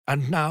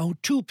And now,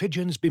 two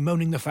pigeons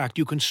bemoaning the fact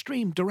you can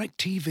stream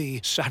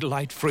DirecTV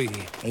satellite-free.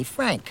 Hey,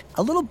 Frank,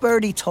 a little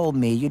birdie told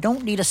me you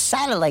don't need a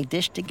satellite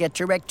dish to get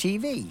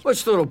DirecTV.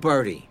 What's little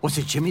birdie? Was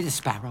it Jimmy the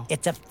Sparrow?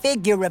 It's a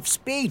figure of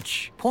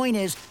speech. Point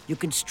is, you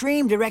can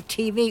stream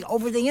DirecTV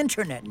over the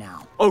internet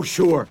now. Oh,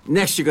 sure.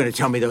 Next you're going to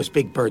tell me those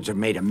big birds are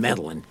made of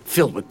metal and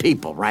filled with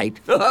people, right?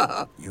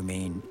 You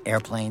mean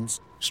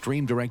airplanes?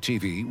 Stream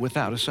DirecTV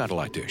without a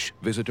satellite dish.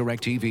 Visit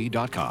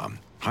DirecTV.com.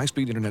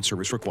 High-speed internet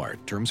service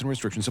required. Terms and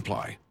restrictions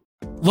apply.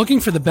 Looking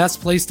for the best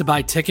place to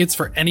buy tickets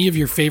for any of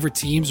your favorite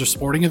teams or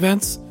sporting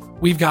events?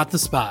 We've got the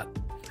spot.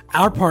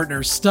 Our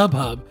partner,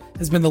 StubHub,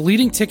 has been the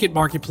leading ticket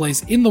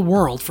marketplace in the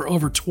world for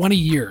over 20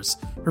 years,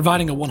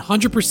 providing a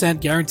 100%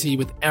 guarantee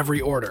with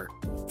every order.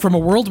 From a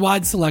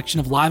worldwide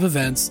selection of live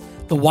events,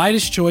 the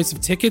widest choice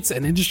of tickets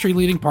and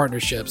industry-leading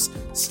partnerships,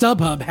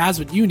 StubHub has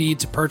what you need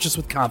to purchase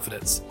with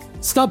confidence.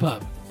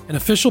 StubHub, an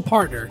official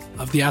partner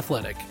of The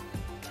Athletic.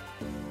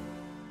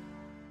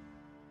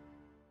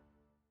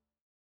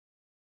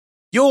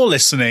 You're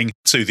listening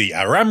to the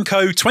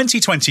Aramco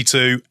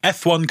 2022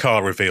 F1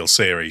 Car Reveal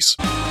Series.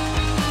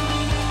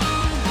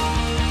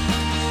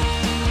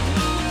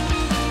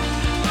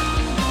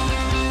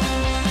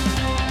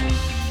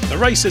 The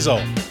race is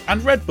on,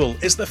 and Red Bull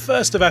is the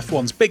first of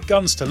F1's big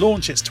guns to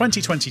launch its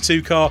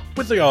 2022 car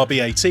with the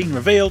RB18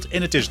 revealed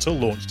in a digital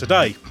launch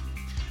today.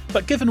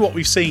 But given what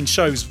we've seen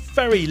shows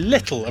very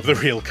little of the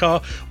real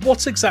car,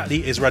 what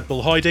exactly is Red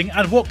Bull hiding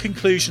and what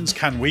conclusions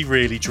can we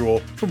really draw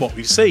from what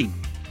we've seen?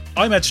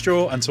 I'm Ed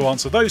Straw, and to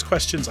answer those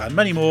questions and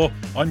many more,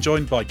 I'm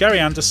joined by Gary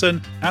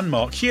Anderson and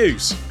Mark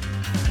Hughes.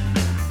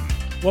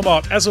 Well,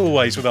 Mark, as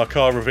always with our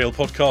Car Reveal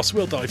podcast,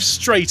 we'll dive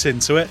straight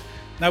into it.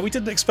 Now, we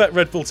didn't expect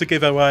Red Bull to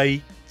give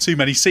away too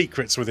many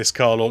secrets with this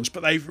car launch,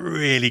 but they've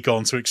really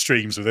gone to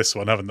extremes with this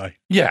one, haven't they?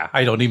 Yeah,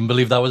 I don't even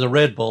believe that was a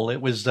Red Bull.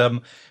 It was,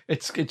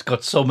 it's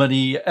got so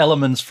many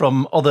elements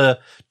from other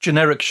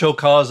generic show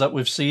cars that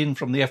we've seen,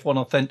 from the F1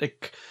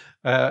 Authentic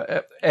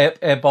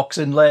airbox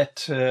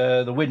inlet,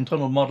 the wind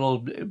tunnel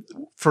model,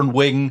 front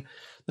wing,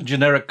 the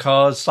generic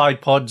cars, side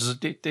pods.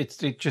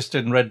 It just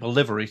in Red Bull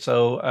livery.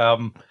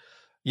 So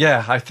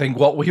yeah, I think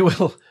what we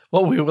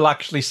will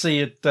actually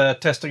see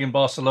at testing in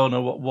Barcelona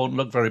won't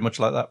look very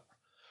much like that.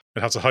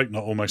 I'd have to hope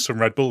not, almost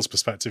from Red Bull's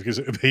perspective, because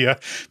it would be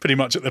pretty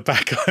much at the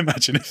back, I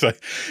imagine, if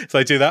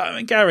they do that. I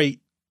mean, Gary,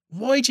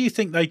 why do you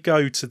think they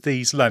go to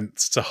these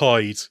lengths to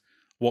hide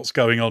what's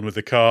going on with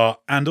the car?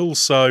 And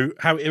also,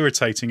 how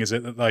irritating is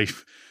it that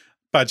they've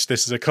badged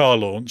this as a car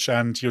launch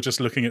and you're just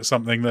looking at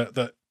something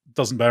that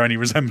doesn't bear any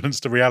resemblance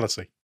to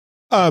reality?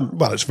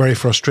 Well, it's very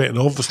frustrating,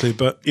 obviously,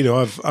 but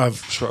I've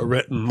sort of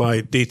written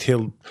my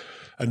detailed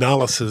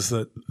analysis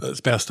that as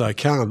best I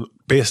can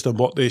based on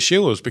what they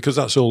show us, because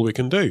that's all we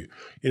can do.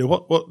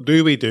 What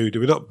do we do? Do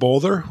we not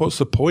bother? What's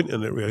the point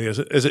in it really? Is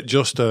it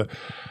just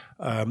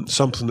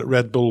something that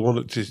Red Bull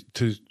wanted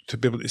to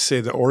be able to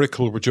say that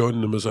Oracle were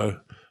joining them as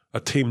a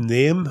team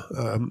name?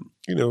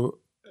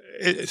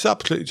 It's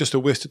absolutely just a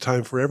waste of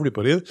time for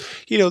everybody.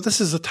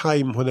 This is a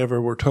time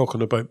whenever we're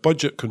talking about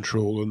budget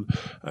control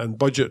and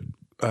budget,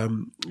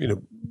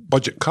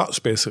 budget cuts,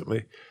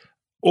 basically.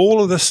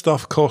 All of this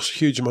stuff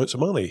costs huge amounts of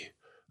money.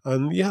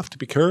 And you have to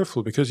be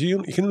careful because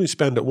you can only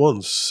spend it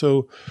once.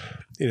 So,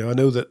 I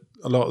know that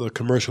a lot of the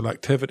commercial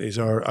activities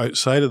are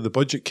outside of the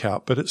budget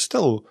cap, but it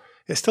still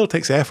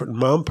takes effort and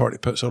manpower to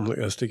put something like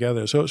this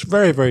together. So it's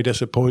very, very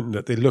disappointing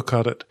that they look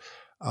at it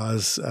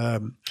as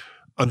a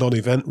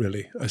non-event,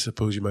 really, I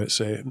suppose you might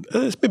say. And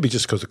it's maybe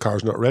just because the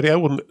car's not ready.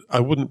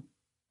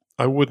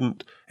 I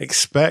wouldn't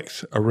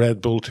expect a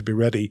Red Bull to be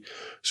ready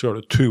sort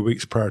of 2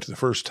 weeks prior to the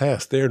first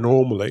test. They're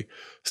normally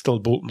still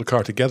bolting the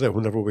car together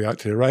whenever we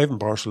actually arrive in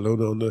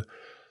Barcelona on the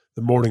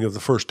morning of the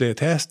first day of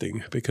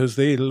testing, because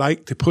they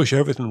like to push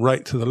everything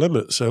right to the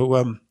limit.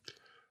 So,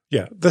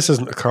 this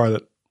isn't a car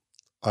that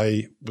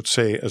I would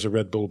say is a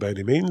Red Bull by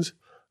any means.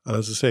 And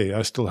as I say,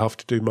 I still have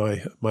to do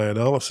my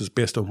analysis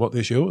based on what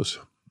they show us.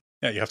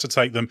 Yeah, you have to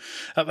take them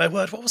at their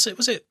word. What was it?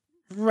 Was it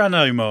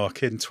Renault,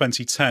 Mark, in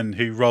 2010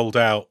 who rolled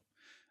out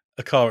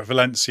a car at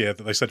Valencia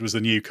that they said was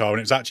the new car, and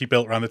it was actually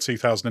built around the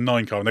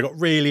 2009 car, and they got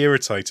really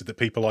irritated that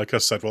people like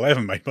us said, well, they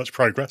haven't made much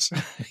progress.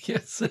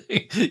 Yes,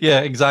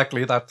 yeah,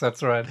 exactly.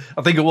 That's right.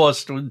 I think it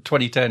was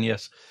 2010,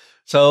 yes.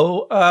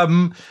 So,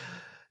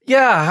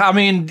 yeah, I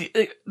mean,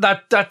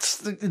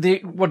 that's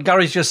what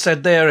Gary's just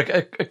said there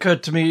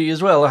occurred to me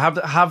as well.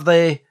 Have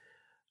they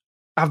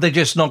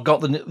just not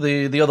got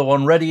the other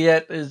one ready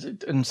yet?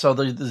 And so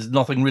there's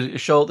nothing really to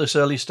show at this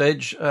early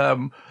stage?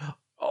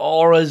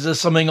 Or is there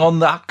something on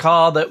that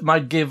car that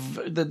might give,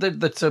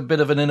 that's a bit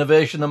of an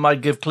innovation that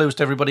might give clues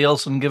to everybody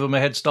else and give them a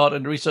head start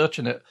in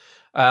researching it?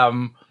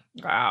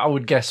 I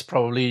would guess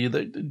probably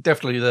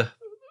definitely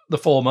the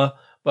former,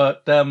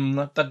 but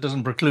that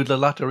doesn't preclude the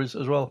latter as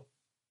well.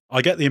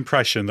 I get the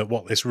impression that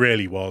what this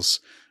really was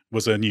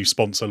a new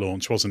sponsor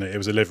launch, wasn't it? It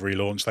was a livery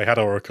launch. They had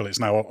Oracle. It's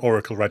now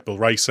Oracle Red Bull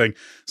Racing. It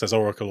says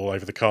Oracle all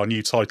over the car,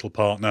 new title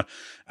partner,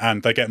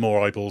 and they get more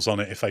eyeballs on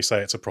it if they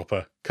say it's a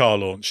proper car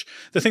launch.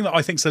 The thing that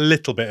I think is a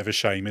little bit of a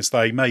shame is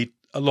they made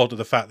a lot of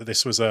the fact that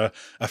this was a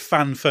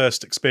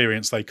fan-first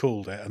experience, they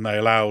called it, and they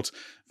allowed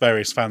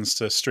various fans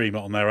to stream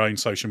it on their own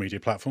social media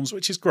platforms,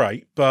 which is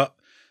great, but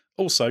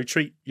also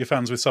treat your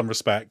fans with some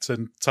respect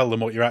and tell them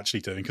what you're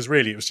actually doing, because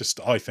really it was just,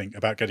 I think,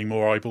 about getting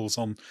more eyeballs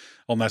on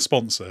their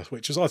sponsor,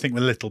 which is, I think,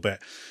 a little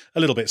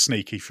bit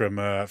sneaky from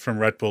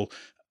Red Bull.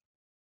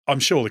 I'm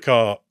sure the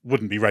car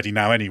wouldn't be ready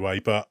now anyway,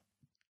 but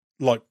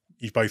like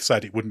you've both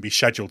said, it wouldn't be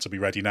scheduled to be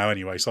ready now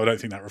anyway, so I don't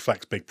think that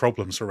reflects big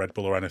problems for Red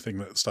Bull or anything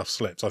that stuff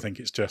slips. I think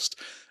it's just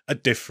a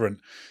different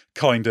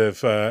kind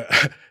of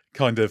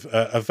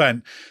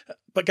event.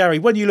 But Gary,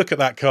 when you look at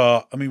that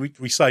car, I mean,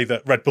 we say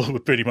that Red Bull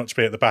would pretty much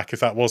be at the back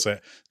if that was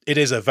it. It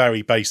is a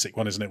very basic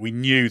one, isn't it? We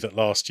knew that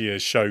last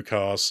year's show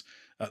cars,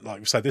 like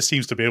we said, this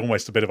seems to be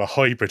almost a bit of a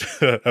hybrid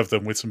of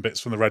them with some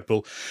bits from the Red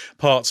Bull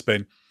parts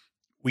bin.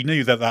 We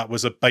knew that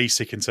was a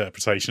basic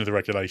interpretation of the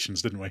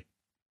regulations, didn't we?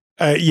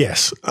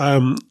 Yes,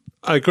 I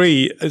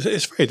agree.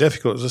 It's very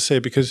difficult, as I say,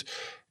 because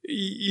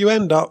you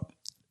end up,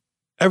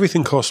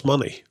 everything costs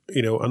money,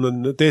 and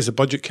in the days of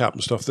budget cap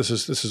and stuff, this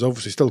is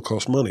obviously still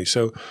cost money.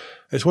 So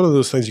it's one of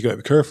those things you got to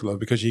be careful of,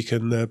 because you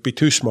can be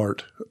too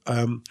smart.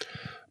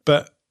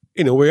 But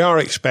we are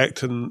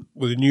expecting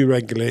with the new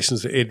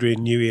regulations that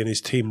Adrian Newey and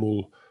his team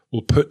will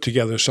put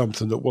together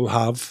something that will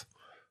have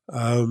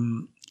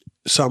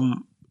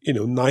some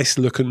nice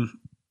looking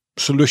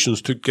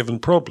solutions to given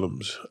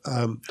problems.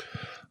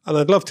 And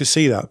I'd love to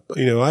see that.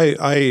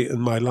 I in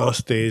my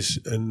last days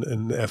in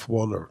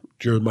F1, or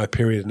during my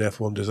period in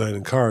F1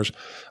 designing cars,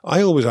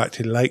 I always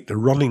actually liked the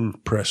running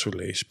press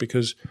release,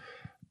 because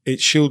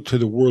it showed to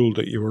the world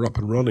that you were up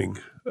and running.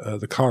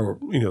 The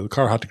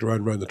car had to go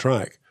around the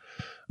track.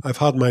 I've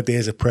had my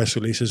days of press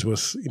releases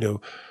with,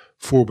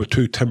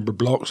 4x2 timber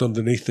blocks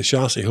underneath the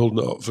chassis holding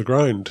it off the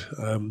ground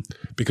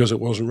because it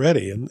wasn't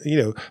ready. And,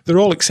 they're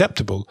all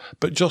acceptable,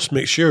 but just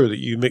make sure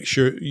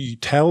you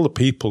tell the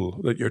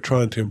people that you're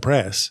trying to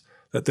impress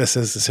that this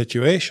is the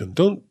situation.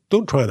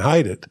 Don't try and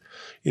hide it.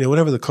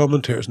 Whenever the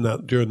commentators and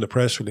that during the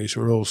press release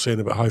were all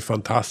saying about how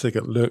fantastic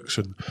it looks,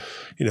 and,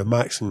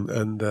 Max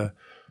and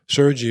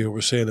Sergio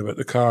were saying about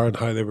the car and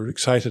how they were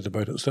excited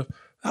about it and stuff,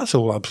 that's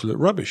all absolute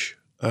rubbish.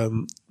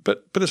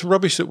 But it's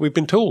rubbish that we've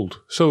been told.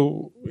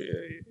 So,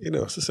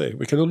 as I say,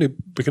 we can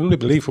only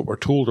believe what we're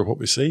told or what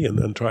we see,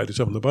 and try to do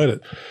something about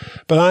it.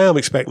 But I am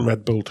expecting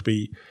Red Bull to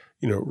be,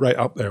 right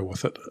up there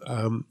with it.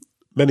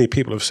 Many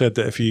people have said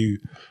that if you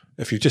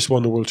just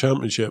won the World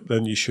Championship,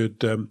 then you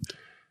should,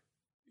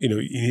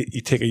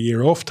 you take a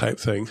year off type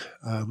thing.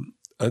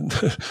 And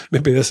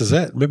maybe this is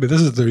it. Maybe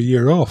this is their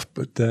year off.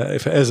 But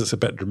if it is, it's a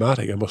bit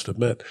dramatic, I must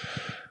admit.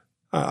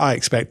 I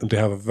expect them to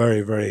have a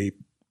very, very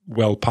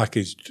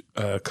well-packaged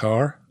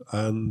car,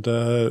 and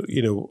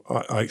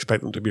I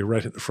expect them to be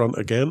right at the front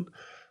again.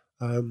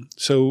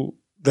 So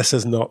this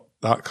is not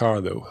that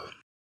car, though.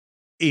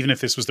 Even if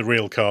this was the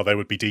real car, there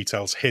would be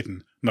details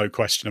hidden, no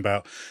question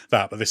about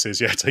that. But this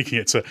is, taking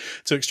it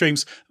to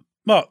extremes.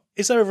 Mark,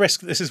 is there a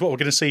risk that this is what we're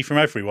going to see from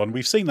everyone?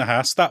 We've seen the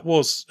Haas. That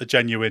was a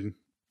genuine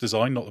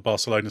design, not the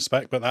Barcelona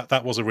spec, but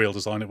that was a real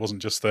design. It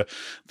wasn't just the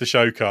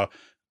show car.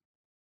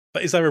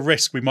 But is there a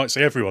risk we might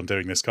see everyone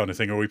doing this kind of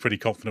thing, or are we pretty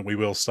confident we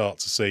will start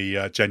to see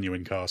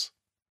genuine cars?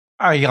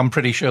 I am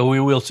pretty sure we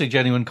will see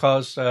genuine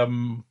cars. I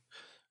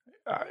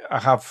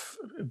have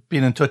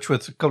been in touch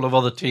with a couple of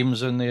other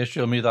teams, and they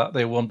assure me that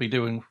they won't be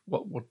doing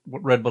what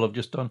Red Bull have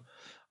just done,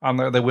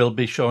 and they will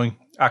be showing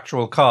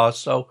actual cars.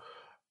 So,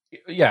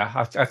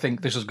 yeah, I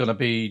think this is going to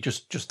be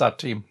just that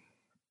team.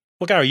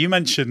 Well, Gary, you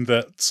mentioned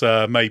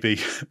that maybe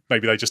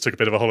they just took a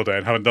bit of a holiday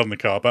and haven't done the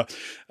car. But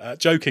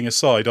joking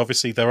aside,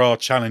 obviously there are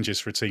challenges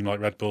for a team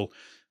like Red Bull.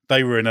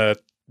 They were in a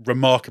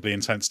remarkably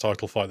intense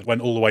title fight that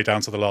went all the way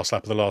down to the last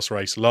lap of the last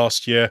race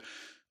last year.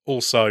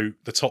 Also,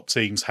 the top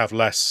teams have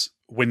less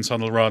wind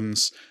tunnel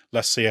runs,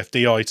 less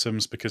CFD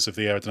items because of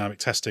the aerodynamic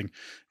testing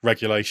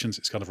regulations.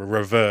 It's kind of a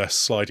reverse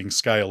sliding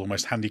scale,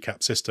 almost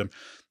handicap system,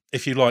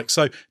 if you like.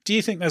 So do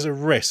you think there's a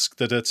risk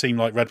that a team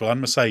like Red Bull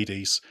and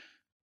Mercedes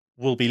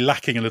will be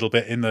lacking a little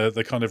bit in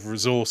the kind of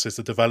resources,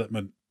 the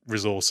development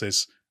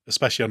resources,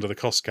 especially under the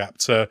cost cap,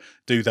 to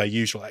do their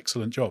usual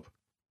excellent job?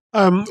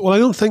 Well, I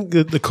don't think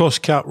that the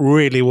cost cap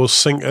really will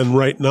sink in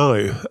right now.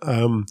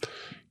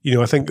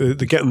 I think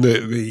getting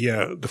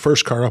the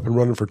first car up and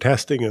running for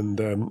testing and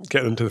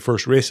getting into the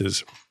first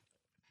races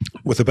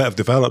with a bit of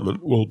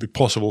development will be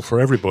possible for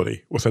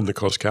everybody within the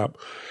cost cap.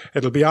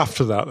 It'll be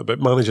after that about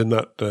managing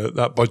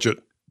that budget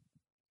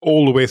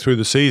all the way through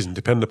the season,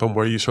 depending upon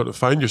where you sort of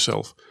find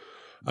yourself.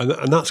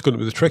 And that's going to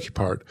be the tricky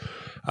part.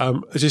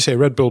 As you say,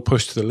 Red Bull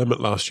pushed to the limit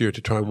last year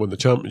to try and win the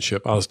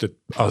championship, as did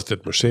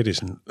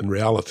Mercedes in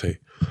reality.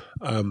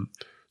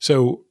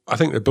 So I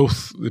think they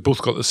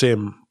both got the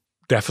same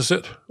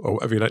deficit, or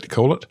whatever you like to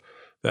call it,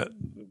 that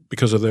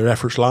because of their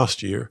efforts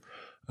last year.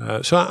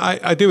 So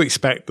I do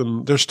expect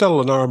them. They're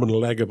still an arm and a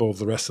leg above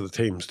the rest of the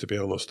teams, to be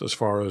honest, as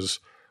far as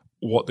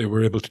what they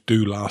were able to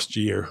do last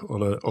year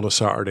on a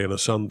Saturday and a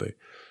Sunday.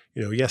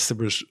 Yes,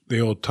 there was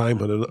the odd time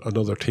when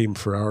another team,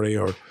 Ferrari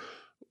or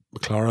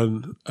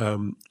McLaren,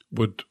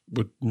 would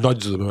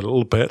nudge them a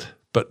little bit,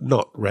 but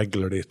not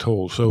regularly at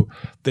all. So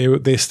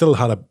they still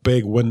had a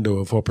big window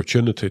of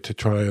opportunity to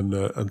try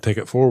and take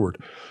it forward.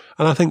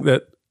 And I think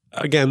that,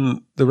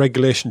 again, the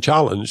regulation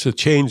challenge, the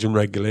change in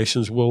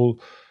regulations will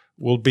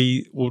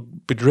be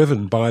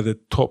driven by the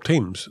top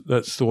teams.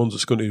 That's the ones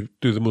that's going to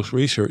do the most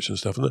research and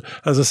stuff. And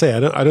as I say,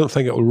 I don't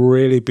think it will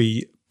really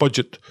be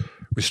budget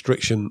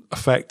restriction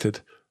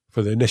affected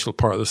for the initial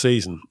part of the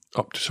season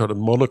up to sort of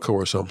Monaco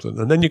or something.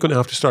 And then you're going to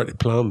have to start to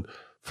plan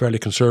fairly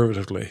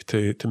conservatively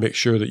to make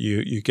sure that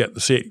you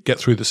get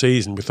through the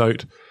season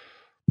without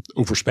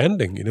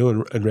overspending.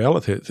 In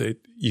reality,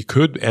 you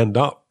could end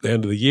up at the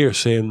end of the year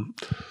saying,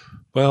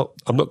 well,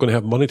 I'm not going to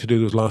have money to do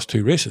those last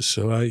 2 races,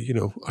 so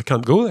I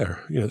can't go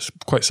there. It's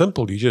quite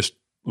simple. You just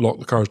lock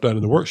the cars down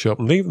in the workshop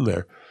and leave them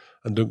there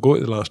and don't go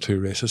to the last 2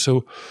 races.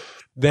 So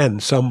then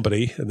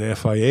somebody in the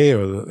FIA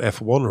or the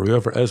F1 or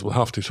whoever it is will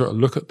have to sort of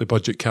look at the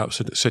budget cap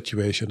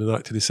situation and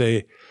actually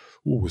say,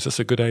 oh, is this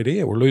a good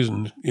idea? We're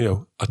losing,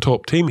 a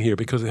top team here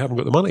because they haven't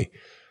got the money,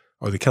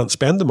 or they can't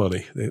spend the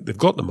money. They've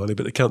got the money,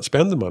 but they can't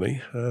spend the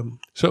money.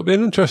 So it'll be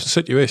an interesting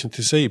situation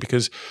to see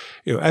because,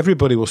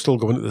 everybody will still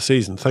go into the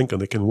season thinking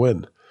they can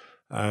win.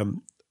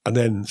 And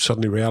then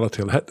suddenly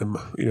reality will hit them,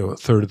 a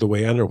third of the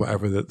way in or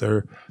whatever, that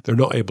they're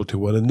not able to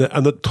win.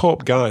 And the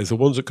top guys, the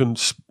ones that can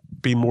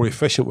be more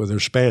efficient with their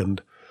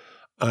spend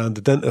and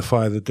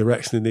identify the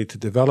direction they need to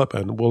develop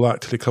in, will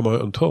actually come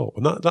out on top.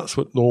 And that's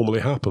what normally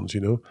happens,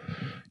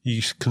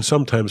 You can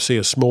sometimes see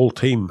a small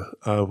team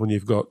when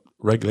you've got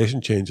regulation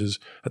changes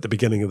at the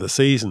beginning of the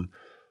season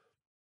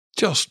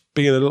just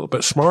being a little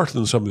bit smarter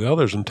than some of the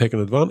others and taking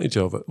advantage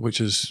of it,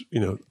 which is,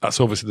 that's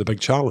obviously the big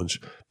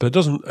challenge. But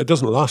it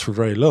doesn't last for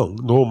very long.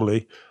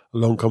 Normally,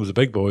 along comes the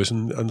big boys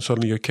and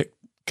suddenly you're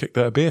kicked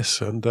out of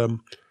base. And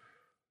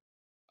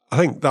I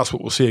think that's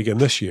what we'll see again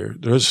this year.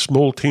 There is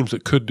small teams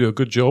that could do a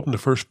good job in the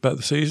first bit of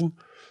the season,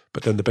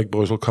 but then the big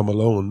boys will come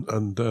along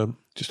and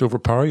just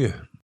overpower you.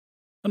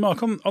 And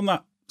Mark, on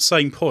that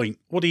same point,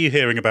 what are you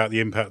hearing about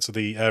the impact of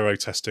the aero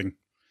testing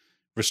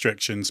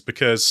restrictions?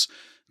 Because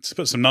to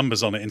put some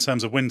numbers on it, in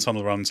terms of wind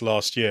tunnel runs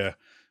last year,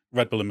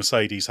 Red Bull and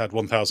Mercedes had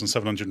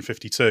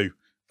 1,752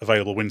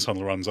 available wind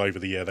tunnel runs over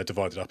the year. They're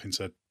divided up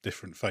into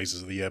different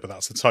phases of the year, but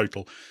that's the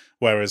total.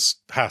 Whereas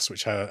Haas,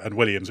 and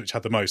Williams, which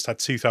had the most, had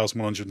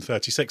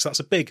 2,136. That's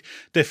a big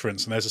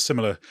difference, and there's a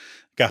similar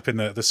gap in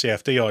the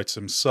CFD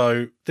items.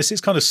 So this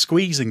is kind of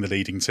squeezing the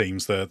leading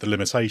teams, the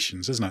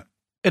limitations, isn't it?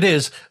 It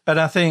is, and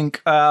I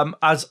think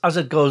as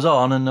it goes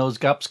on and those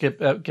gaps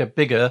get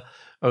bigger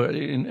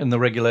in the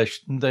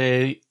regulation,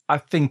 I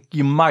think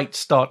you might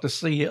start to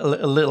see a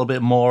little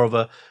bit more of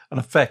an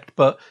effect.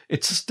 But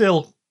it's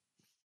still,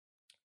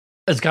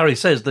 as Gary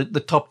says, the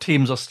top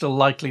teams are still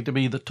likely to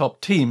be the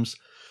top teams.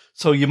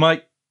 So you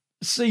might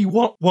see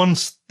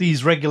once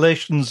these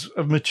regulations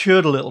have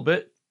matured a little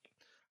bit,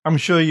 I'm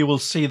sure you will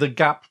see the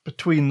gap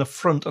between the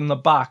front and the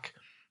back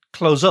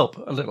close up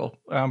a little.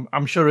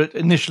 I'm sure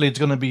initially it's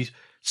going to be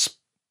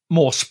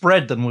more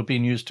spread than we've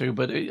been used to,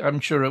 but I'm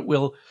sure it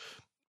will,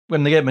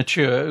 when they get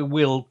mature, it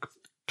will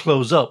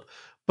close up.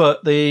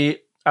 But I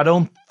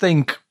don't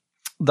think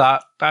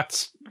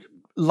that's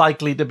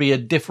likely to be a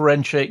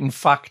differentiating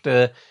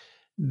factor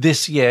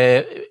this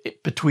year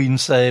between,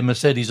 say,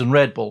 Mercedes and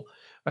Red Bull.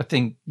 I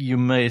think you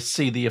may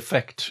see the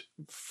effect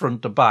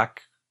front to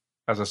back,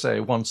 as I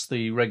say, once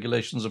the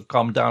regulations have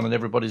calmed down and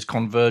everybody's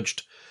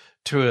converged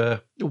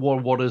to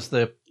what is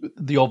the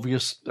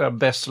obvious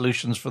best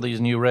solutions for these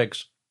new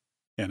regs.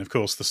 Yeah, and of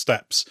course, the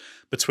steps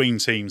between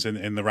teams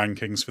in the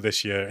rankings for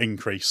this year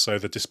increase, so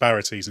the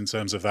disparities in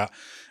terms of that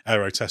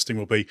aero testing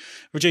will be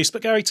reduced.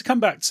 But Gary, to come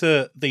back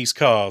to these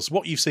cars,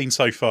 what you've seen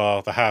so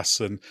far, the Haas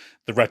and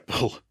the Red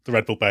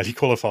Bull barely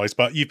qualifies,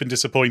 but you've been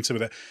disappointed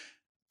with it.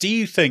 Do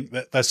you think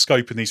that there's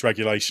scope in these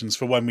regulations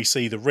for when we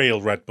see the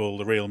real Red Bull,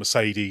 the real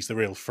Mercedes, the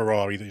real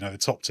Ferrari, the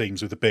top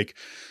teams with the big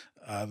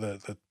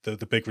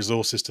the big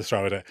resources to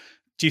throw at it?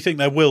 Do you think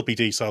there will be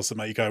details that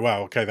make you go,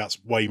 wow, okay,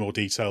 that's way more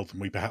detailed than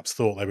we perhaps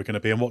thought they were going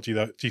to be? And what do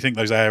you think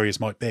those areas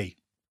might be?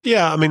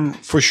 Yeah, I mean,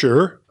 for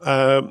sure.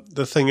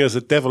 The thing is,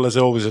 the devil is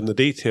always in the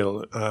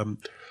detail.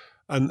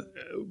 And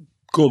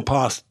going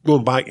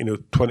back,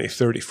 20,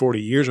 30,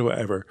 40 years or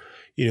whatever,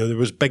 there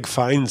was big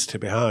fines to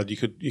be had.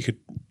 You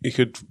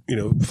could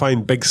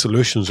find big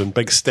solutions and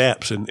big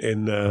steps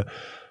in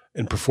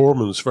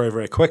performance very,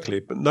 very quickly.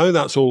 But now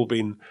that's all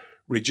been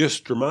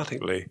reduced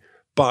dramatically.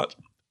 But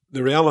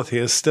the reality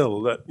is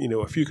still that,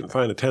 if you can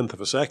find a tenth of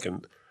a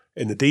second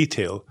in the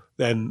detail,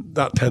 then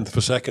that tenth of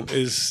a second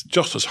is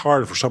just as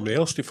hard for somebody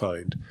else to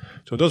find.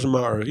 So it doesn't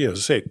matter, as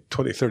I say,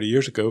 20, 30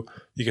 years ago,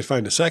 you could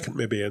find a second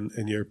maybe in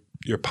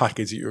your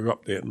package that you're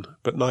updating,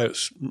 but now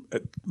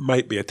it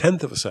might be a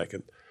tenth of a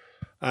second.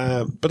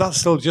 But that's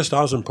still just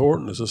as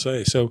important, as I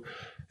say. So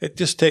it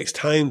just takes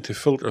time to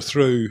filter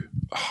through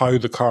how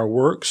the car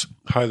works,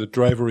 how the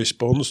driver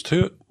responds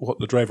to it, what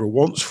the driver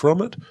wants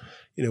from it.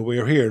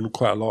 We're hearing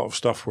quite a lot of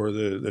stuff where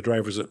the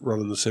drivers that run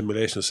in the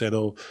simulation are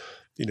saying,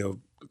 the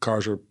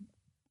cars are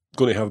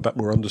going to have a bit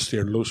more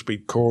understeer in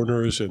low-speed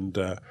corners and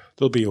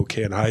they'll be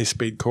okay in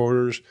high-speed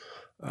corners.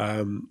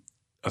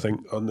 I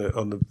think on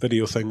the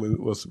video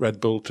thing with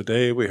Red Bull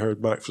today, we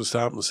heard Max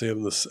Verstappen say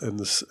in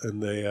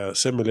the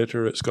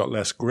simulator it's got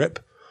less grip.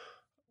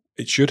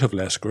 It should have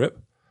less grip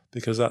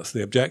because that's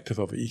the objective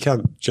of it. You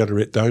can't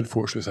generate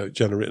downforce without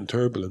generating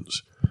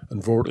turbulence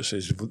and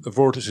vortices. The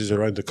vortices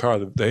around the car,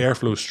 the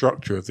airflow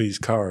structure of these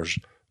cars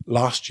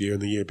last year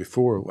and the year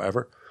before or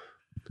whatever,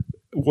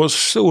 was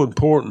so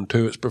important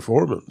to its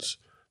performance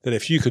that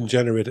if you can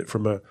generate it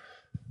from a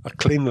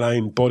clean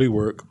line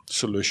bodywork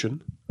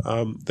solution,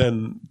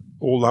 then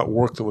all that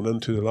work that went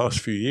into the last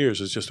few years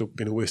has just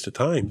been a waste of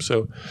time.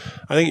 So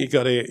I think you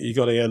got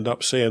to end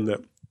up saying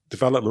that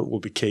development will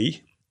be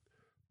key,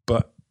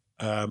 but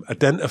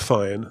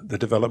identifying the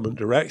development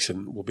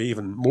direction will be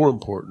even more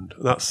important.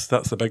 And that's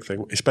the big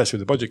thing, especially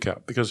with the budget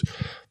cap, because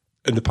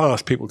in the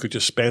past people could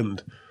just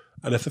spend,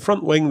 and if the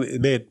front wing that they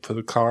made for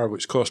the car,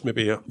 which cost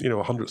maybe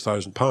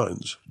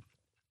 £100,000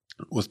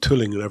 with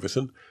tooling and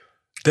everything,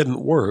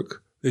 didn't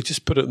work, they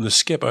just put it in the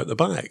skip out the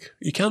back.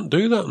 You can't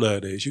do that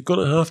nowadays. You're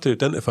going to have to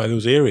identify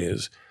those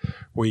areas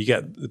where you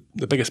get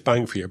the biggest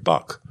bang for your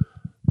buck.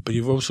 But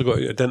you've also got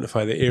to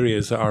identify the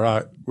areas that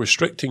are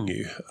restricting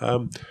you.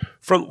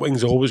 Front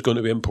wing's always going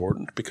to be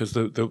important because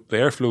the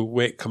airflow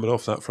weight coming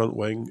off that front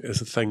wing is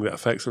the thing that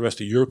affects the rest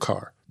of your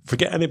car.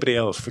 Forget anybody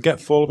else. Forget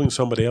following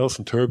somebody else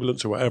in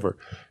turbulence or whatever.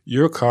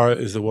 Your car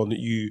is the one that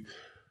you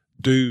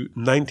do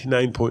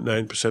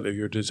 99.9% of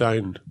your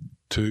design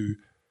to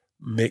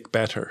make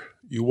better.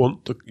 You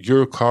want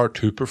your car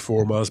to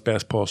perform as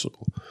best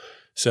possible.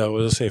 So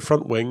as I say,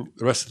 front wing,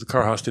 the rest of the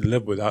car has to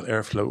live with that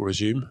airflow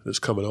regime that's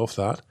coming off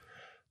that.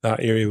 That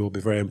area will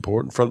be very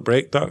important. Front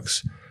brake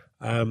ducts.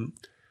 And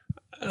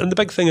the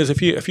big thing is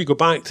if you go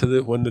back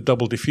to when the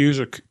double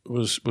diffuser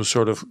was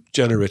sort of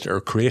generated or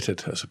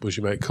created, I suppose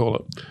you might call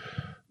it.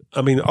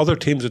 I mean, other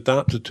teams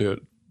adapted to it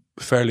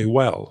fairly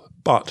well,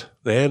 but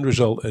the end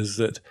result is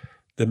that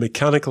the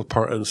mechanical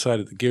part inside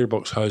of the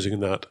gearbox housing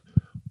and that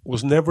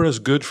was never as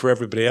good for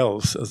everybody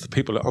else as the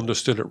people that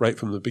understood it right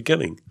from the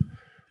beginning.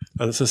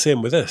 And it's the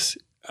same with this.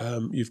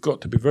 You've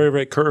got to be very,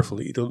 very careful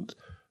that you don't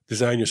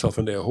design yourself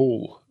into a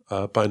hole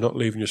by not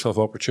leaving yourself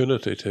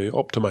opportunity to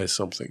optimize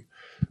something.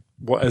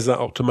 What is that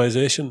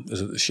optimization?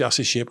 Is it the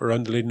chassis shape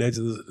around the leading edge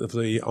of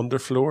the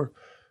underfloor?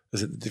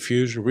 Is it the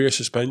diffuser, rear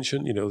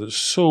suspension? There's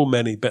so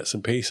many bits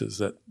and pieces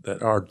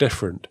that are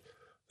different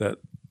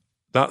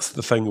that's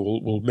the thing that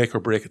will make or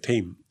break a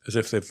team, as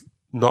if they've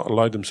not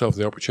allowed themselves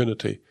the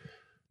opportunity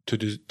to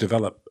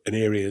develop in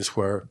areas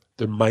where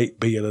there might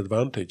be an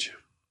advantage.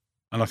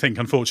 And I think,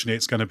 unfortunately,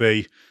 it's going to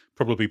be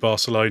probably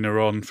Barcelona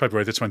on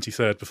February the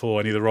 23rd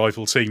before any of the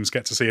rival teams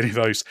get to see any of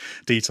those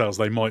details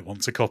they might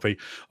want to copy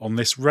on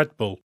this Red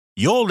Bull.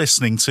 You're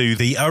listening to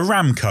the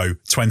Aramco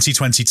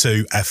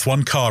 2022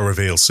 F1 Car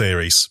Reveal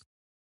Series.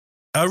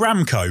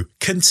 Aramco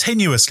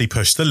continuously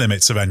push the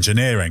limits of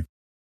engineering.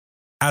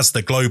 As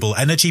the global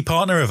energy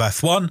partner of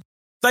F1,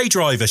 they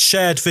drive a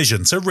shared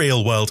vision to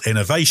real-world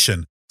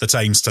innovation that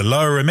aims to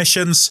lower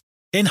emissions,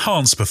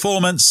 enhance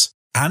performance,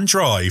 and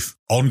drive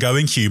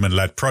ongoing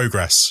human-led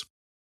progress.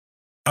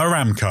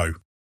 Aramco,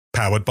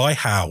 powered by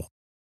How.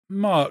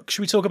 Mark,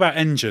 should we talk about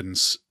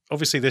engines?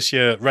 Obviously this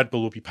year Red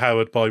Bull will be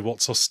powered by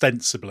what's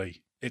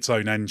ostensibly its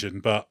own engine,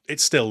 but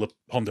it's still the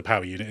Honda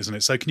power unit, isn't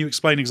it? So can you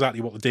explain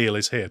exactly what the deal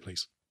is here,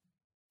 please?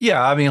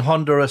 Yeah, I mean,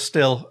 Honda is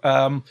still,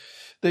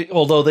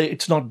 although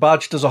it's not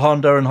badged as a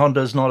Honda and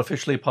Honda is not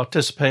officially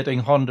participating,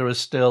 Honda is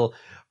still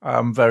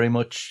very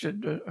much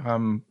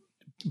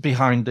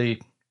behind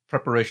the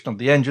preparation of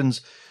the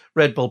engines.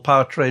 Red Bull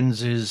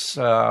Powertrains is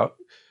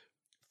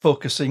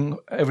focusing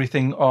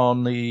everything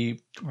on the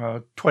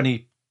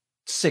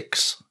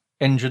 26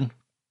 engine,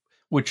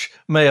 which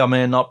may or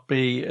may not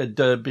be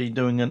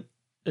doing an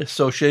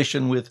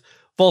association with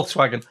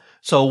Volkswagen.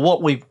 So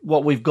what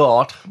we've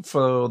got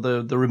for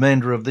the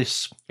remainder of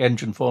this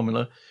engine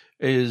formula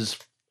is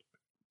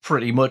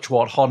pretty much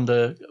what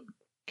Honda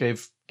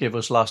gave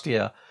us last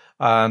year,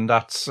 and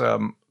that's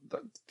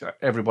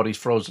everybody's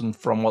frozen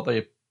from what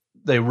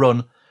they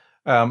run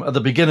at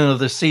the beginning of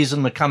this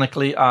season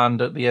mechanically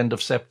and at the end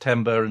of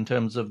September in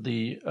terms of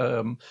the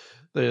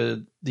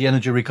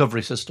energy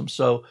recovery system.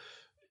 So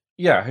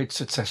yeah,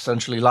 it's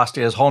essentially last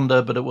year's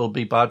Honda, but it will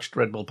be badged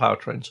Red Bull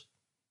Powertrains.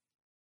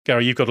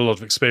 Gary, you've got a lot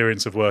of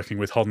experience of working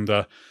with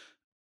Honda.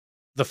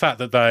 The fact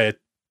that they're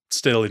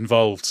still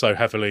involved so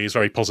heavily is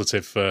very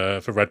positive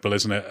for Red Bull,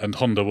 isn't it? And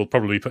Honda will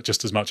probably put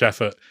just as much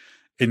effort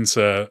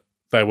into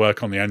their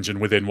work on the engine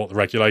within what the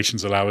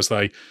regulations allow as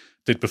they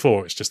did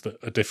before. It's just that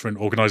a different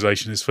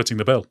organisation is footing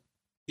the bill.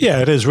 Yeah,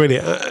 it is really.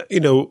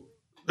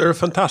 They're a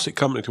fantastic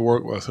company to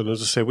work with. And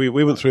as I say, we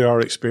went through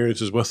our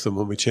experiences with them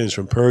when we changed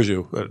from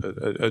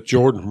Peugeot, at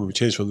Jordan, when we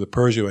changed from the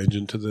Peugeot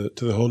engine to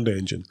the Honda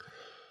engine.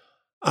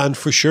 And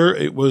for sure,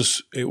 it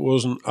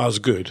wasn't as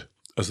good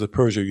as the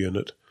Peugeot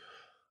unit.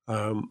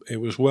 It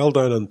was well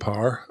down on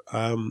par.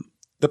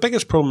 The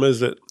biggest problem is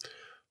that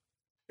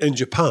in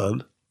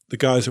Japan, the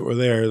guys that were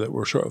there that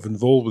were sort of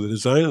involved with the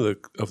design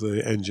of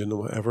the engine and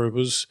whatever,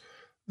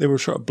 they were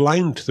sort of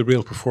blind to the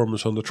real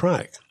performance on the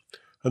track.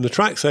 And the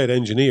trackside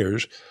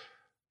engineers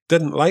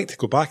didn't like to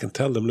go back and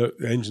tell them, look,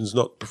 the engine's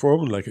not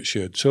performing like it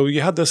should. So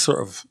you had this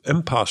sort of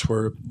impasse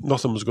where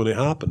nothing was going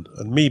to happen.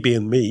 And me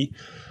being me,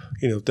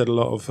 did a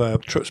lot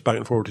of trips back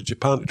and forward to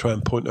Japan to try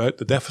and point out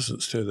the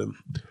deficits to them.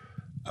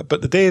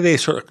 But the day they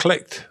sort of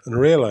clicked and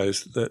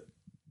realised that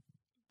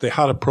they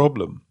had a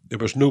problem, there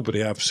was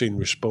nobody I've seen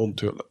respond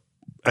to it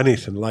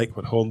anything like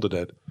what Honda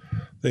did.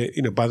 They,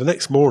 by the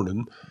next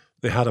morning,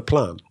 they had a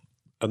plan,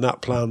 and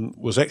that plan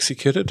was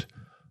executed.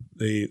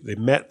 They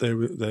met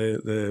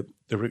the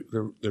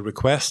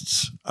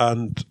requests,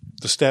 and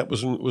the step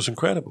was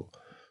incredible.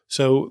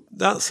 So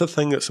that's the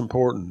thing that's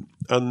important.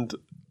 And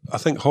I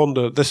think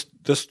Honda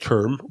this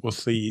term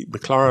with the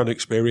McLaren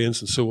experience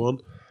and so on,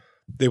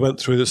 they went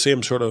through the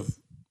same sort of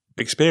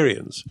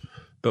experience.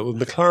 But with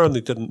McLaren,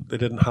 they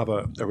didn't have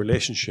a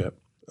relationship.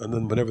 And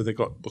then whenever they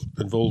got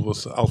involved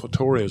with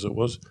AlphaTauri, as it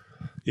was,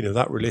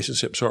 that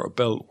relationship sort of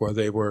built where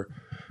they were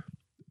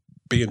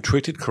being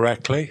treated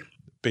correctly,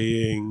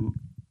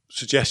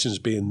 suggestions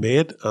being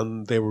made,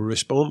 and they were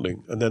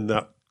responding. And then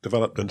that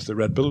developed into the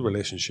Red Bull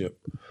relationship.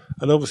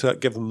 And obviously that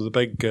gave them the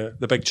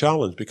big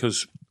challenge,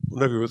 because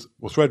whenever you're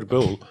with Red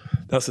Bull,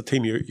 that's the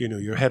team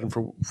you're heading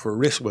for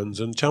race wins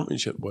and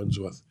championship wins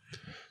with.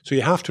 So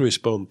you have to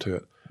respond to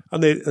it.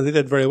 And they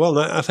did very well.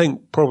 And I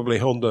think probably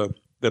Honda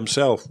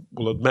themselves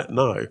will admit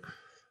now,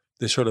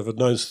 they sort of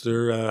announced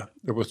their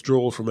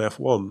withdrawal from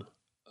F1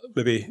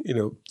 maybe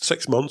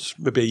 6 months,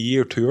 maybe a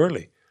year too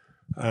early.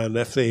 And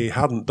if they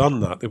hadn't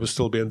done that, they would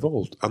still be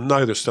involved. And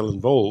now they're still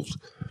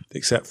involved,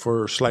 except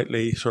for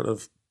slightly sort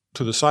of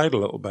to the side a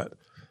little bit.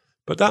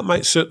 But that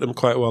might suit them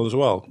quite well as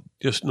well,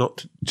 just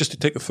to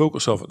take the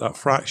focus off at that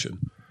fraction.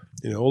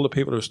 All the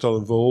people are still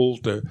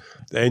involved. The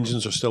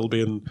engines are still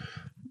being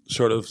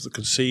sort of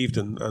conceived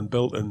and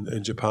built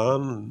in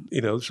Japan.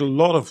 There's a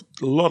lot of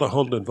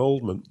Honda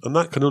involvement, and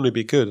that can only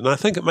be good. And I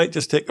think it might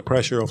just take the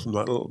pressure off them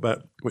that little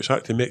bit, which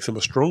actually makes them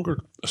a stronger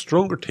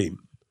team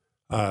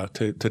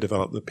to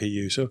develop the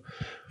PU. So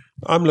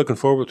I'm looking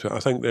forward to it. I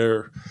think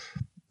they're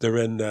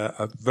in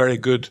a very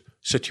good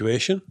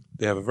situation.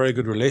 They have a very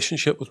good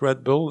relationship with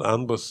Red Bull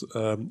and with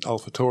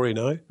AlphaTauri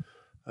now.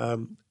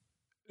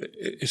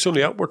 It's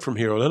only upward from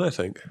here on in, I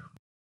think.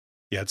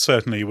 Yeah,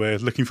 certainly we're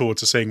looking forward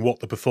to seeing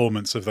what the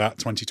performance of that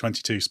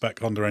 2022 spec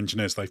Honda engine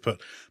is. They've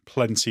put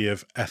plenty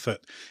of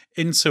effort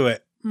into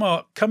it.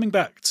 Mark, coming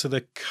back to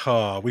the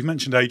car, we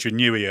mentioned Adrian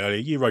Newey earlier.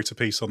 You wrote a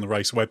piece on the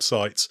race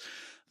website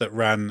that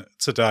ran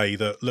today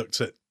that looked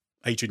at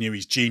Adrian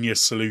Newey's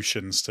genius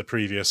solutions to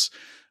previous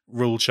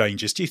rule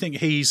changes. Do you think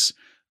he's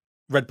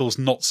Red Bull's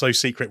not so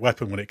secret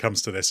weapon when it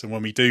comes to this? And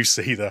when we do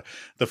see the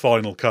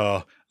final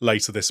car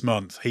later this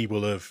month, he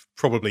will have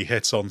probably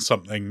hit on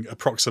something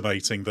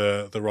approximating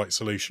the right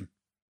solution.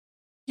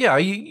 Yeah,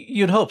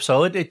 you'd hope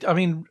so.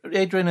 Adrian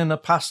in the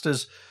past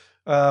has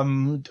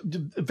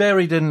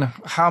varied in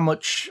how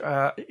much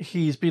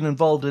he's been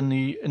involved in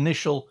the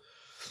initial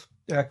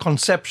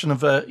conception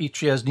of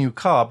each year's new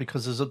car,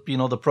 because there's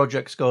been other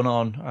projects going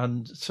on,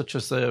 and such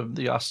as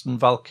the Aston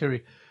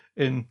Valkyrie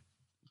in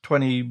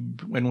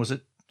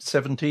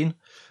 2017.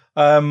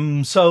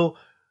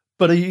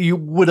 But you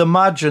would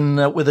imagine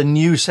that with a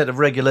new set of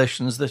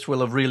regulations, this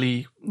will have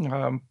really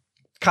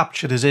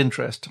captured his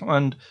interest.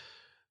 And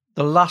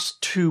the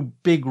last two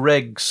big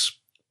regs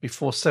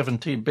before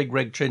 17, big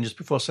reg changes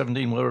before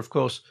 17, were of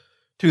course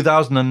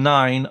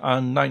 2009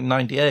 and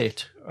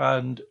 1998,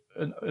 and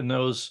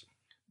in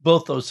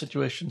both those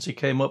situations, he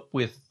came up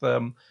with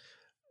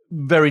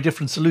very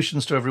different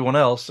solutions to everyone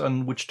else,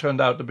 and which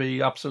turned out to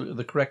be absolutely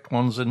the correct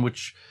ones, in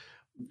which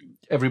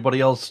everybody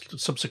else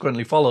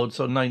subsequently followed.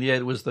 So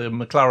 98 was the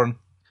McLaren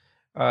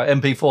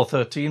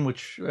MP413,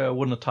 which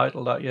won a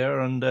title that year.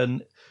 And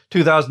then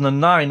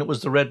 2009, it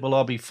was the Red Bull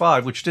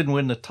RB5, which didn't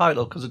win the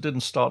title because it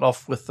didn't start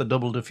off with the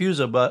double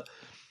diffuser. But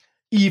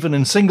even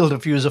in single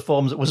diffuser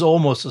forms, it was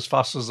almost as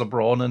fast as the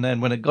Brawn. And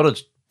then when it got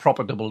its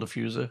proper double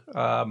diffuser,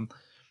 it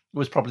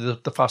was probably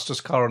the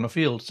fastest car on the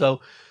field.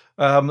 So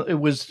it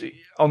was,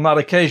 on that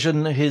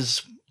occasion,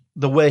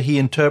 the way he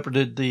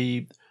interpreted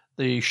the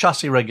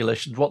chassis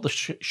regulations, what the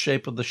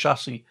shape of the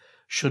chassis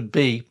should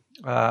be,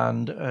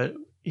 and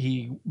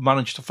he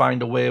managed to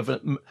find a way of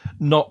it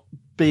not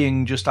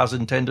being just as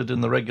intended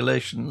in the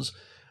regulations,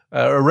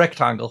 a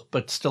rectangle,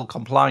 but still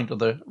compliant with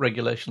the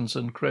regulations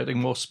and creating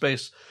more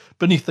space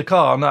beneath the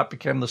car, and that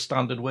became the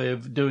standard way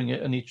of doing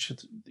it in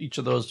each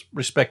of those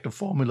respective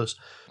formulas.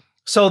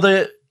 So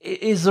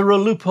is there a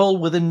loophole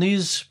within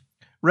these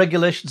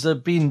regulations that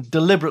have been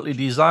deliberately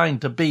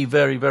designed to be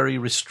very, very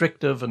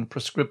restrictive and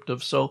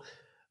prescriptive? So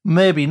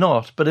maybe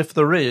not, but if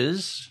there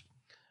is,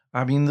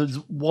 there's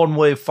one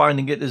way of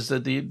finding it is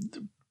that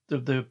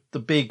the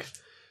big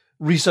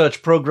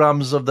research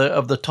programs of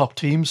the top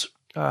teams,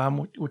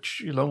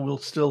 which will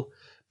still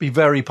be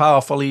very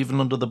powerful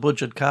even under the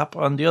budget cap,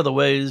 and the other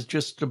way is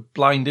just a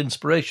blind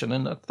inspiration,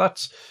 and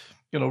that's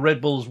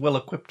Red Bull's well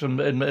equipped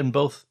in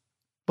both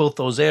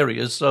those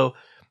areas. So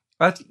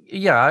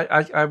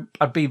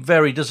I'd be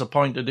very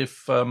disappointed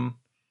if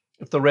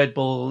the Red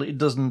Bull, it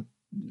doesn't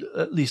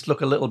at least look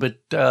a little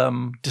bit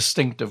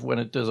distinctive when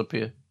it does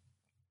appear.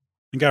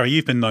 And Gary,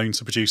 you've been known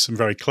to produce some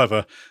very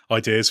clever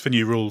ideas for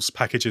new rules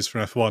packages for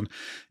F1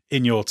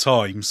 in your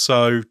time.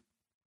 So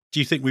do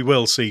you think we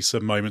will see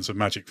some moments of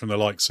magic from the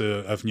likes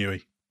of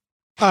Newey?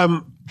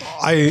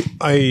 I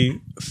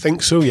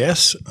think so,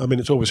 yes. I mean,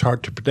 it's always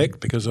hard to predict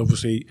because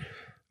obviously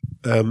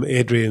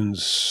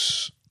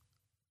Adrian's...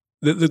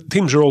 The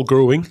teams are all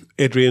growing.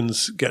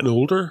 Adrian's getting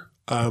older.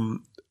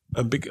 And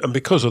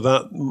because of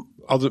that,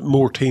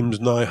 more teams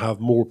now have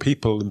more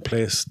people in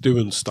place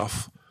doing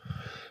stuff.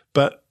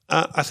 But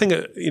I think,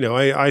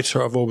 I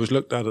sort of always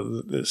looked at it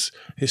that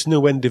it's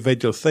no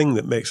individual thing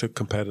that makes a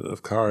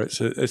competitive car. It's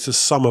a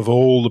sum of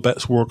all the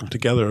bits working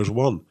together as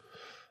one.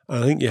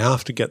 And I think you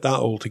have to get that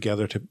all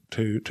together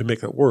to make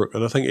that work.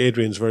 And I think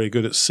Adrian's very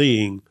good at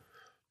seeing's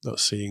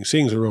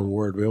the wrong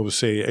word. We always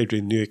say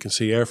Adrian Newey can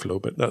see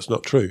airflow, but that's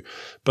not true.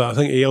 But I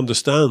think he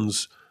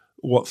understands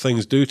what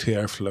things do to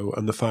airflow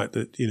and the fact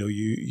that,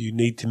 you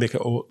need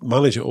to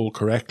manage it all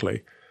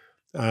correctly.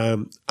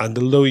 And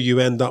although you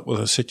end up with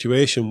a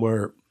situation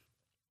where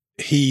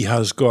he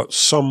has got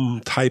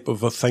some type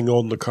of a thing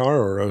on the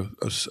car or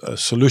a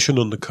solution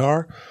on the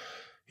car,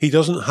 he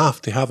doesn't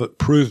have to have it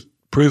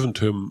proven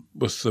to him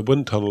with the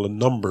wind tunnel and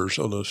numbers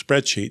on a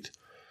spreadsheet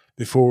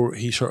before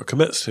he sort of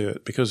commits to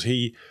it, because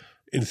he,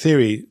 in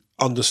theory,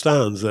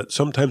 understands that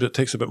sometimes it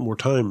takes a bit more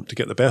time to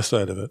get the best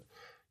out of it.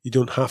 You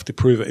don't have to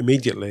prove it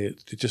immediately.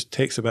 It just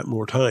takes a bit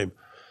more time.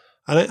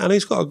 And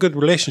he's got a good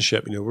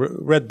relationship.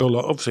 Red Bull,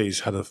 obviously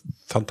he's had a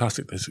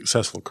fantastically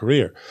successful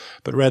career,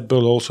 but Red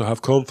Bull also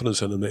have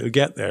confidence in him that he'll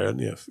get there.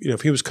 And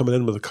if he was coming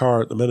in with a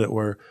car at the minute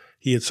where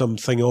he had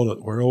something on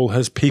it, where all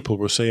his people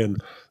were saying,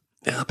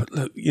 yeah, but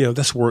look,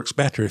 this works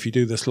better if you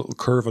do this little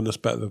curve on this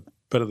bit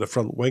of the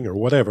front wing or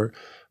whatever,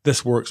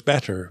 this works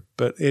better.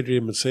 But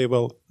Adrian would say,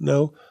 well,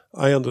 no,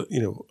 I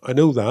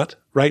know that.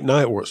 Right now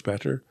it works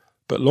better,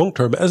 but long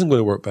term it isn't going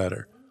to work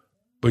better.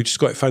 We just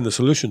got to find the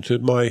solution to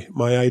my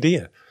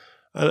idea.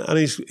 And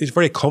he's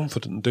very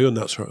confident in doing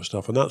that sort of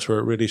stuff, and that's where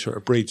it really sort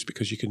of breeds,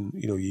 because you can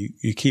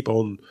you keep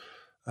on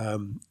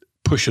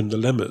pushing the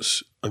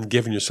limits and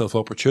giving yourself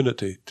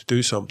opportunity to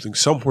do something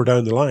somewhere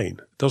down the line.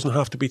 It doesn't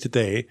have to be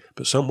today,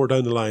 but somewhere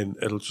down the line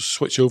it'll just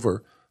switch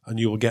over, and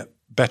you will get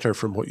better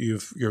from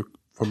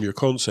from your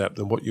concept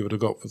than what you would have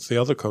got with the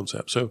other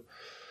concept. So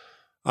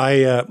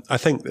I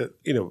think that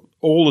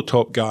all the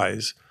top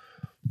guys,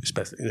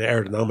 especially in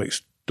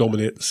aerodynamics,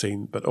 dominate the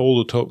scene, but all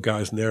the top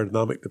guys in the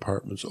aerodynamic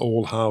departments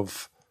all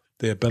have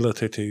the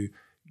ability to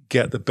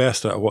get the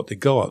best out of what they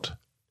got.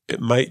 It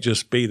might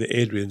just be that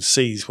Adrian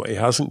sees what he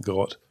hasn't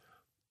got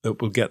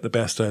that will get the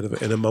best out of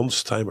it in a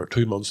month's time or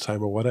 2 months'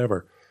 time or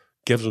whatever,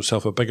 gives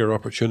himself a bigger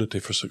opportunity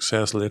for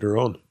success later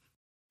on.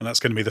 And that's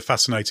going to be the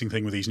fascinating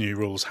thing with these new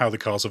rules, how the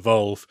cars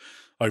evolve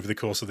over the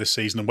course of this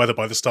season, and whether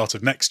by the start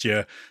of next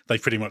year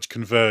they've pretty much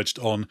converged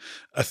on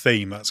a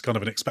theme. That's kind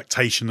of an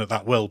expectation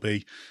that will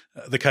be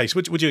the case.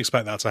 Would you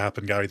expect that to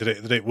happen, Gary,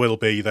 that it will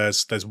be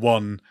there's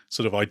one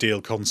sort of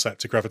ideal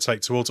concept to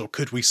gravitate towards, or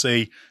could we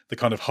see the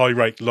kind of high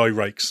rake, low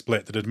rake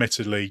split that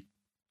admittedly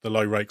the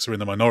low rakes are in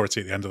the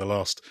minority at the end of the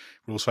last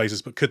rules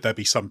phases, but could there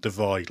be some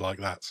divide like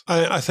that?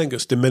 I think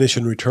it's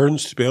diminishing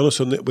returns, to be honest,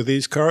 with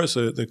these cars.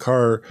 The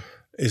car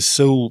is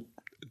so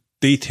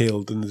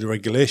detailed in the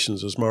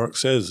regulations, as Mark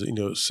says,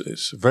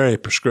 it's very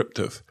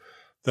prescriptive,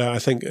 that I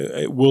think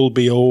it will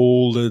be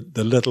all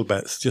the little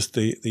bits, just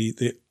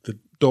the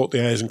dot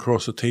the I's and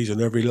cross the T's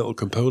on every little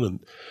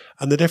component.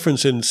 And the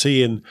difference in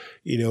seeing,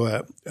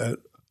 a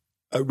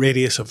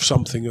radius of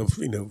something of,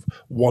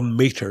 1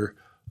 meter,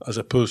 as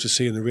opposed to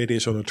seeing the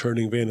radius on a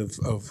turning vane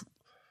of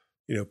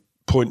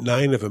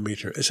 0.9 of a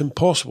meter, it's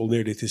impossible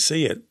nearly to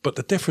see it, but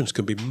the difference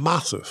can be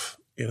massive.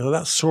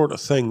 That sort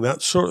of thing,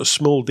 that sort of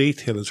small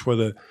detail is where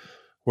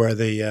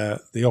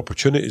the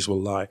opportunities will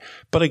lie.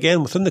 But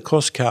again, within the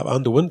cost cap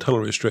and the wind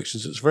tunnel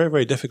restrictions, it's very,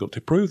 very difficult to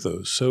prove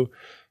those. So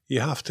you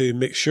have to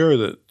make sure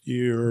that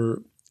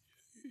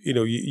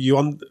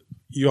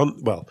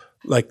well,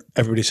 like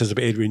everybody says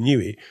about Adrian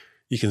Newey,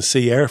 you can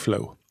see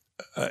airflow.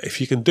 If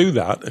you can do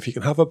that, if you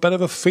can have a bit of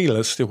a feel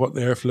as to what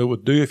the airflow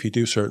would do if you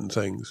do certain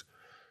things,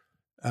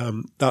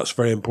 that's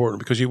very important,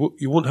 because you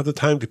won't have the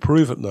time to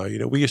prove it now.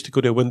 We used to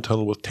go to a wind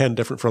tunnel with 10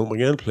 different front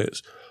wing end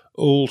plates,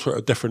 all sort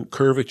of different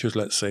curvatures,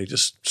 let's say,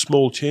 just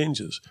small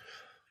changes.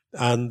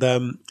 And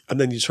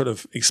then you sort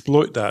of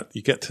exploit that.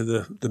 You get to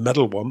the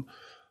middle one,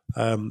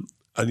 and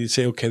you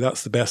say, okay,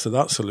 that's the best of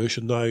that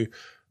solution. Now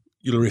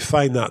you'll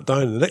refine that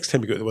down, and the next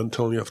time you go to the wind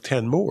tunnel, you have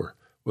 10 more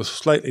with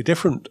slightly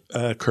different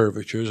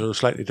curvatures or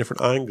slightly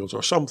different angles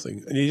or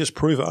something, and you just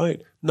prove it out.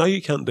 Now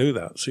you can't do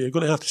that. So you're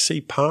going to have to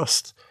see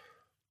past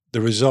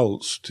the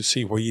results to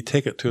see where you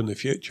take it to in the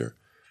future.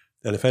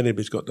 And if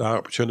anybody's got that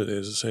opportunity,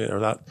 as I say, or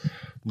that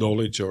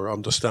knowledge or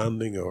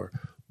understanding or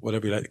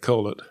whatever you like to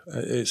call it,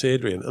 it's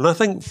Adrian. And I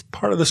think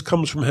part of this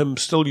comes from him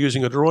still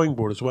using a drawing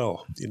board as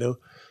well.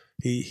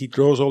 He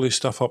draws all his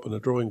stuff up on a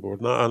drawing board.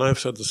 And I've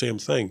said the same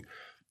thing.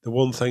 The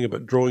one thing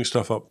about drawing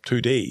stuff up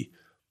 2D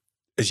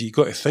is you've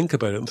got to think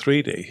about it in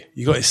 3D.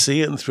 You've got to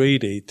see it in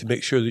 3D to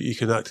make sure that you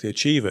can actually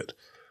achieve it.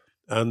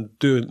 And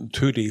doing it in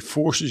 2D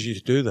forces you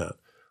to do that.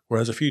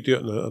 Whereas if you do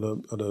it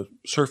on a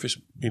surface,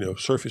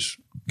 surface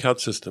CAD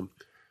system,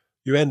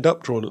 you end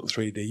up drawing it in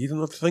 3D. You don't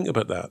have to think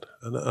about that.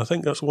 And I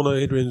think that's one of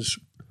Adrian's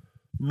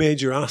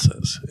major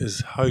assets,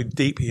 is how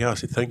deep he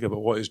has to think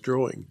about what he's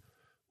drawing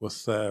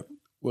with the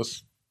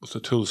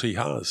tools he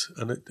has,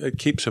 and it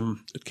keeps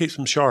him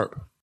sharp.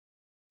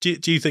 Do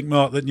you think,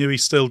 Mark, that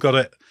Newey's still got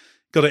it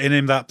in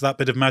him, that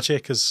bit of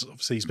magic? Because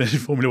obviously he's been in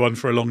Formula One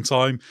for a long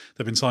time. There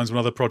have been times when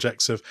other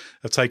projects have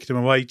taken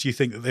him away. Do you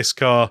think that this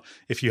car,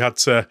 if you had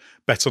to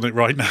bet on it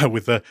right now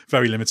with the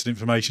very limited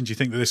information, do you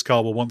think that this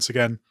car will once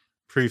again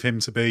prove him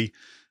to be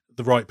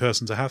the right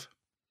person to have?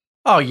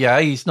 Oh yeah,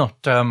 he's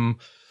not.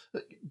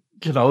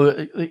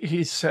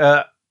 He's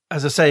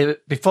as I say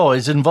before,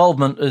 his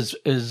involvement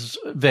is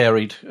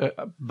varied,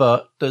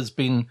 but there's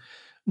been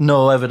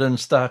no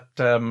evidence that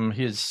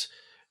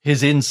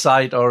his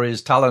insight or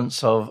his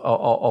talents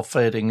are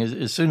fading.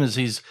 As soon as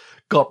he's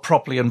got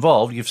properly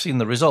involved, you've seen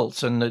the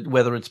results, and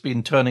whether it's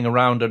been turning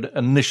around an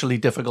initially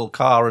difficult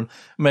car and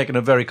making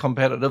it very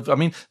competitive. I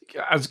mean,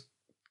 as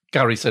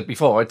Gary said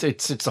before,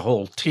 it's a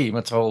whole team.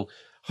 It's a whole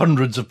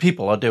hundreds of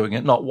people are doing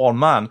it, not one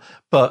man.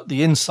 But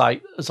the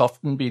insight has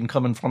often been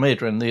coming from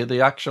Adrian.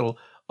 The actual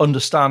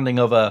understanding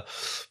of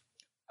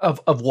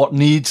what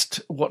needs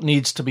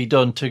to be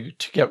done to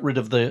get rid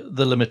of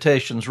the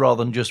limitations,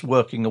 rather than just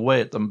working away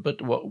at them,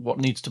 but what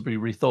needs to be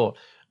rethought,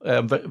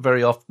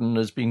 very often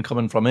has been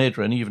coming from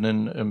Adrian, even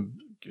in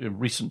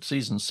recent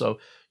seasons. So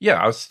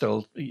yeah,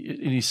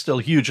 he's still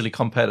hugely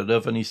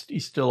competitive, and he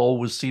still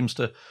always seems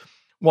to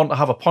want to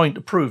have a point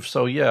to prove.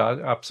 So yeah,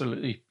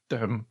 absolutely.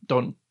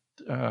 Don't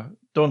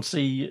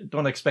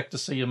expect to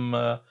see him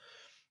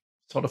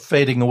sort of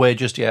fading away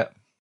just yet.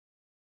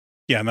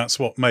 Yeah, and that's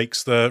what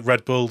makes the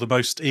Red Bull the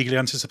most eagerly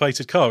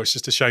anticipated car. It's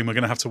just a shame we're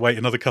going to have to wait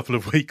another couple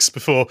of weeks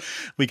before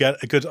we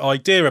get a good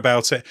idea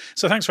about it.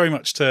 So thanks very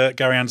much to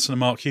Gary Anderson and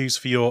Mark Hughes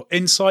for your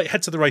insight.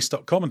 Head to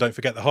therace.com and don't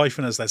forget the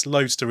hyphen, as there's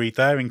loads to read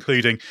there,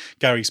 including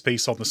Gary's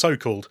piece on the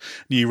so-called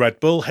new Red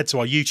Bull. Head to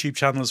our YouTube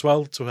channel as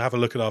well to have a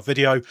look at our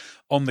video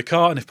on the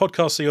car. And if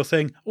podcasts are your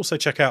thing, also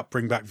check out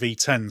Bring Back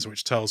V10s,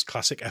 which tells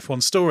classic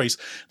F1 stories.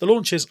 The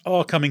launches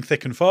are coming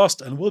thick and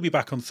fast, and we'll be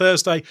back on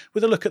Thursday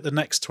with a look at the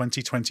next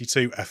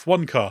 2022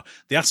 F1 car,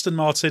 the Aston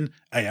Martin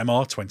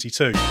AMR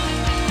 22.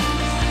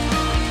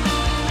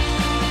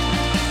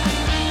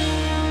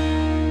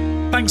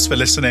 Thanks for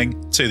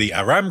listening to the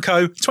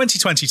Aramco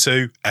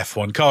 2022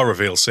 F1 car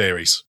reveal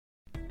series.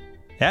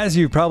 As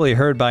you've probably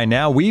heard by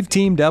now, we've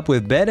teamed up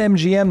with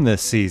BetMGM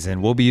this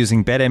season. We'll be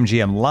using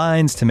BetMGM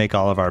lines to make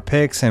all of our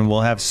picks, and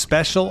we'll have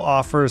special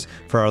offers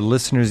for our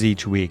listeners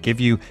each week. If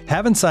you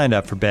haven't signed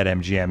up for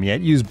BetMGM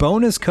yet, use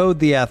bonus code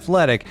The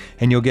Athletic,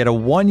 and you'll get a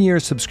 1-year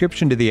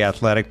subscription to The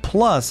Athletic,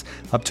 plus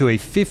up to a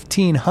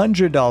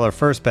 $1,500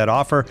 first bet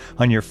offer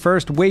on your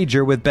first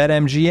wager with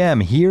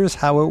BetMGM. Here's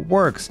how it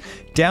works.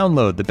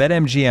 Download the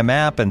BetMGM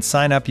app and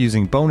sign up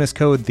using bonus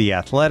code The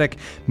Athletic.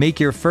 Make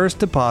your first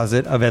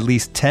deposit of at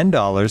least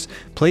 $10.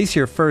 Place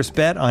your first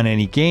bet on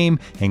any game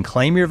and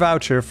claim your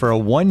voucher for a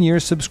 1-year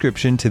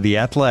subscription to The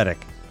Athletic.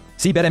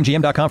 See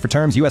BetMGM.com for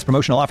terms. U.S.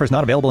 promotional offers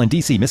not available in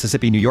D.C.,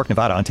 Mississippi, New York,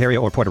 Nevada,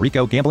 Ontario, or Puerto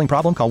Rico. Gambling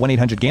problem? Call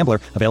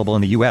 1-800-GAMBLER. Available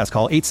in the U.S.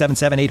 Call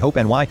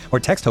 877-8-HOPE-NY or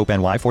text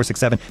HOPE-NY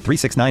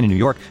 467-369 in New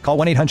York. Call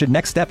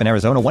 1-800-NEXT-STEP in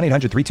Arizona.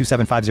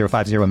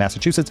 1-800-327-5050 in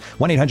Massachusetts.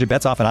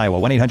 1-800-BETS-OFF in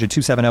Iowa.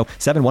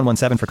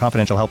 1-800-270-7117 for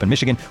confidential help in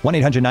Michigan.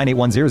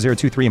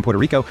 1-800-981-0023 in Puerto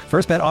Rico.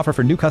 First bet offer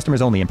for new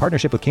customers only in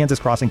partnership with Kansas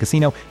Crossing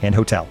Casino and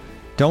Hotel.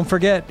 Don't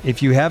forget,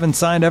 if you haven't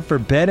signed up for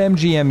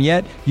BetMGM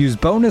yet, use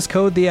bonus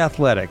code The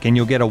Athletic, and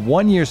you'll get a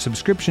 1-year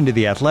subscription to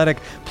The Athletic,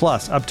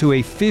 plus up to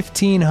a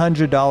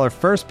 $1,500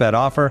 first bet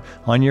offer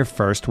on your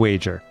first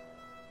wager.